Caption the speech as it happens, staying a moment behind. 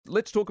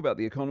Let's talk about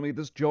the economy.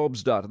 This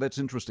jobs data, that's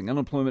interesting.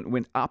 Unemployment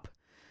went up,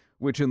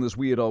 which in this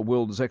weird old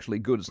world is actually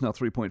good. It's now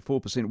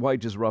 3.4%.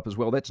 Wages are up as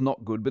well. That's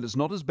not good, but it's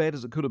not as bad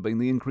as it could have been.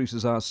 The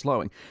increases are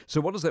slowing.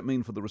 So what does that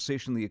mean for the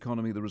recession, the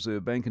economy, the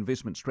Reserve Bank?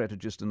 Investment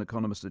strategist and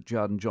economist at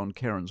Jarden, John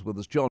Carran's with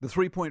us. John, the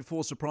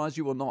 3.4 surprise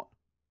you or not?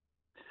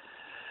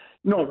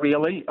 Not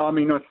really. I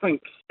mean, I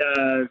think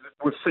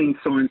we've seen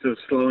signs of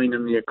slowing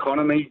in the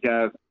economy.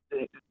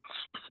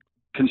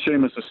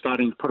 Consumers are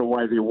starting to put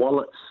away their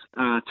wallets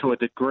to a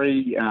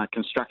degree.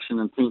 Construction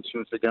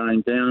intentions are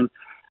going down.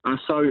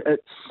 So at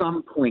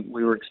some point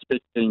we were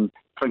expecting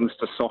things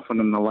to soften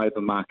in the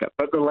labour market.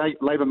 But the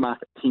labour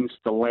market tends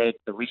to lag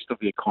the rest of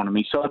the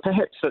economy. So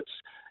perhaps it's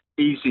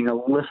easing a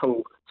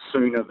little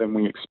sooner than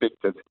we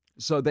expected.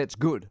 So that's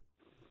good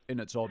in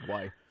its odd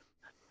way.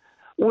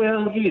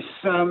 Well, yes,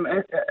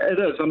 it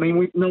is. I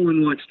mean, no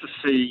one likes to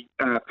see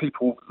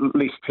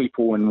less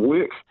people in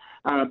work.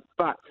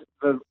 But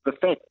the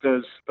fact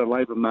is the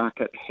labour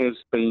market has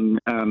been,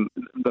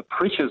 the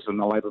pressures in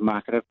the labour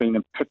market have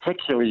been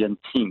particularly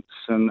intense,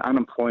 and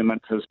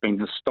unemployment has been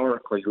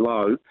historically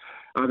low.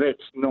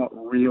 That's not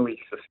really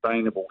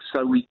sustainable.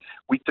 So we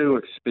do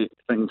expect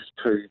things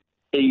to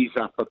ease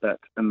up a bit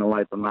in the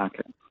labour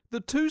market. The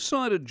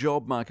two-sided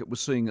job market we're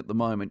seeing at the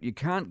moment, you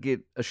can't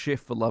get a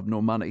chef for love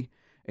nor money,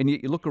 and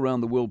yet you look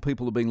around the world,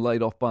 people are being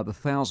laid off by the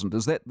thousand.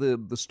 Is that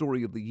the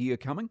story of the year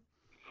coming?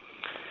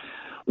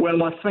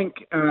 Well, I think,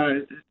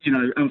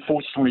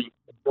 unfortunately,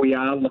 we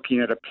are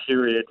looking at a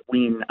period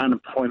when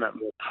unemployment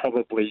will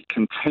probably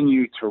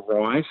continue to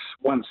rise.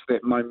 Once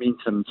that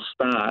momentum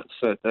starts,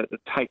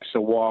 it takes a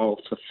while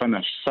to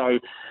finish. So,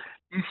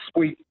 yes,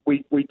 we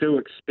do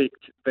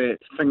expect that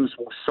things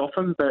will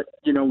soften, but,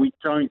 we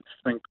don't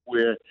think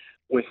we're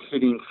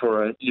heading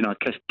for a,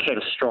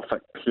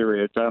 catastrophic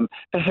period.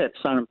 Perhaps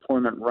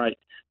unemployment rate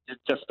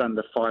just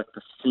under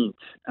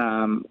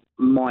 5%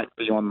 might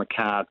be on the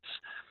cards.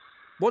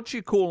 What's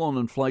your call on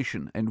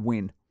inflation and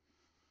when?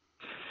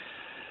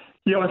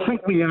 Yeah, I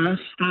think we are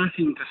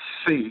starting to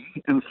see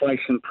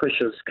inflation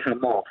pressures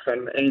come off,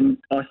 and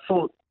I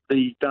thought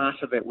the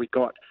data that we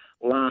got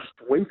last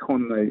week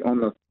on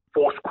the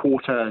fourth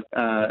quarter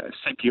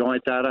CPI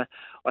data,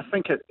 I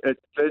think it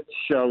did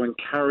show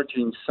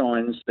encouraging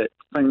signs that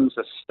things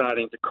are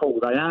starting to cool.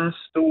 They are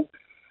still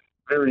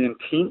very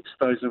intense,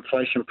 those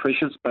inflation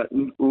pressures, but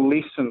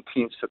less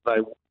intense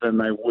than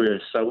they were.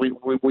 So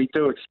we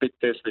do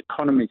expect as the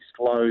economy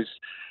slows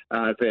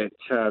that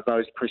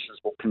those pressures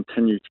will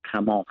continue to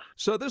come off.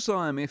 So this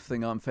IMF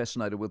thing I'm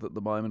fascinated with at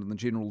the moment, and the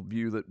general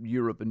view that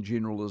Europe in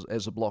general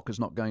as a bloc is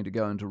not going to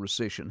go into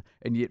recession,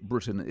 and yet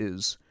Britain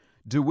is.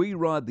 Do we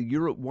ride the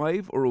Europe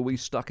wave, or are we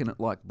stuck in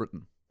it like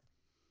Britain?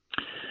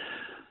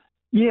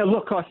 Yeah,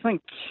 look, I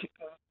think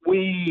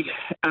we're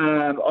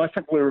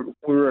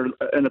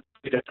in a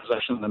better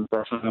position than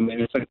Britain. I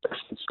mean, I think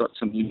Britain's got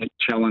some unique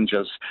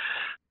challenges,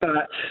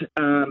 but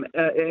and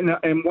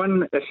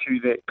one issue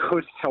that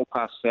could help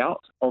us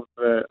out of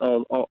a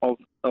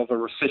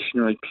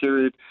recessionary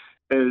period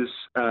is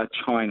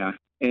China.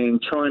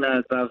 And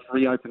China, they've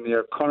reopened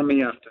their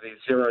economy after their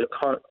zero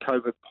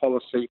COVID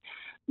policy.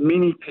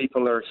 Many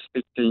people are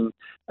expecting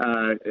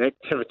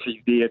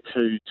activity there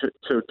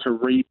to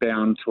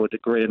rebound to a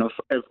degree. And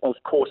of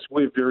course,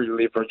 we're very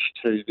leveraged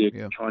to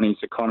the Chinese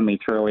economy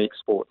through our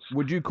exports.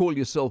 Would you call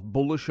yourself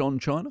bullish on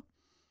China?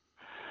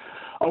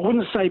 I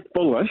wouldn't say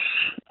bullish,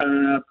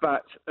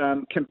 but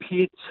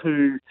compared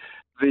to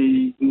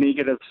the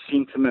negative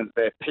sentiment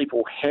that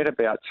people had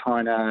about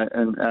China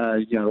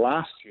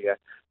last year,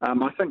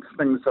 I think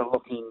things are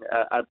looking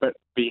a bit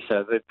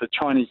better. The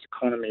Chinese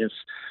economy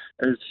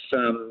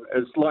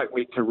is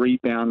likely to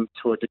rebound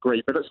to a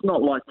degree, but it's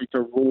not likely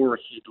to roar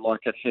ahead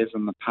like it has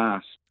in the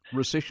past.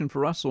 Recession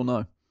for us or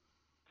no?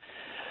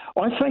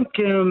 I think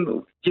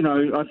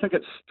I think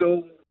it's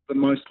still the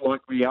most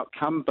likely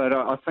outcome, but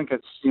I think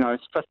it's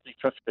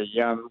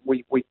 50-50.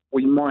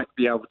 We might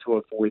be able to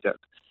avoid it.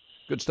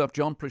 Good stuff,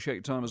 John. Appreciate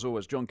your time as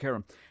always. John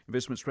Carran,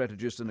 investment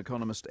strategist and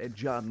economist at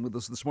Jarden, with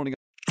us this morning.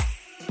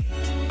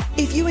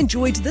 If you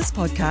enjoyed this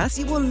podcast,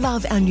 you will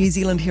love our New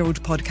Zealand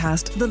Herald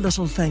podcast, The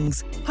Little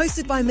Things,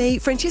 hosted by me,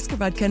 Francesca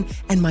Rudkin,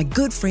 and my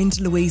good friend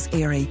Louise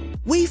Airy.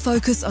 We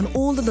focus on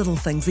all the little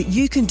things that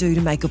you can do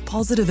to make a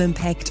positive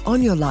impact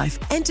on your life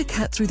and to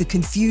cut through the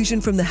confusion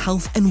from the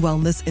health and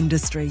wellness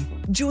industry.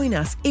 Join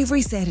us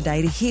every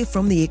Saturday to hear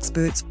from the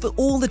experts for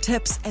all the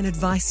tips and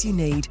advice you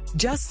need.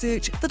 Just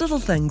search The Little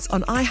Things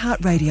on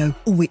iHeartRadio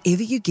or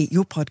wherever you get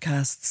your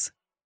podcasts.